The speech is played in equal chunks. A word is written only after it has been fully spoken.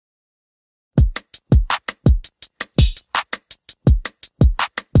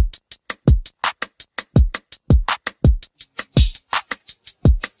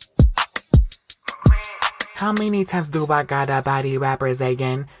How many times do I gotta body rappers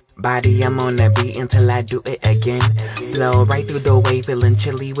again? Body, I'm on the beat until I do it again. Flow right through the wave, feeling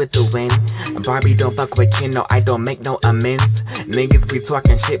chilly with the wind. Barbie don't fuck with Ken, no, I don't make no amends. Niggas be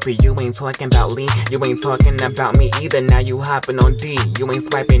talking shit, but you ain't talking about Lee. You ain't talking about me either, now you hopping on D. You ain't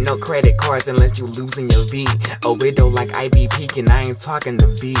swiping no credit cards unless you losing your V. A widow like IBP, and I ain't talking to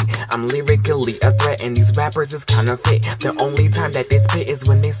V. I'm lyrically a threat, and these rappers is counterfeit. The only time that they spit is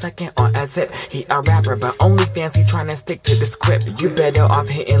when they sucking on a tip. He a rapper, but only fancy trying to stick to the script. You better off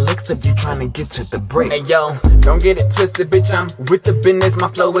hitting licks if you trying to get to the break. Hey yo, don't get it twisted, bitch, I'm with the business. My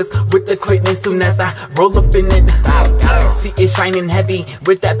flow is with the quickness. Soon as I roll up in it, see it shining heavy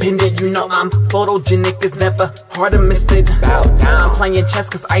with that pendant. You know I'm photogenic, it's never hard to miss it. I'm playing chess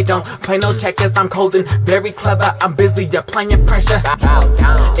cause I don't play no checkers. I'm cold and very clever, I'm busy applying pressure.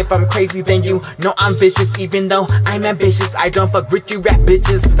 If I'm crazy then you know I'm vicious. Even though I'm ambitious, I don't fuck with you rap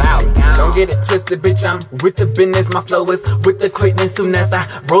bitches. Don't get it twisted, bitch, I'm with the business. My flow is with the quickness. Soon as I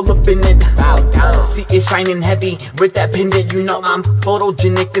roll up in it, see it shining heavy with that pendant. You know I'm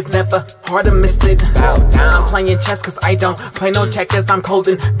photogenic, it's never hard to miss it. I'm playing chess cause I don't play no checkers. I'm cold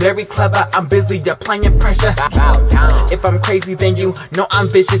and very clever, I'm busy applying pressure. If I'm crazy then you know I'm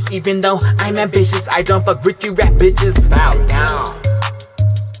vicious. Even though I'm ambitious, I don't fuck with you rap bitches.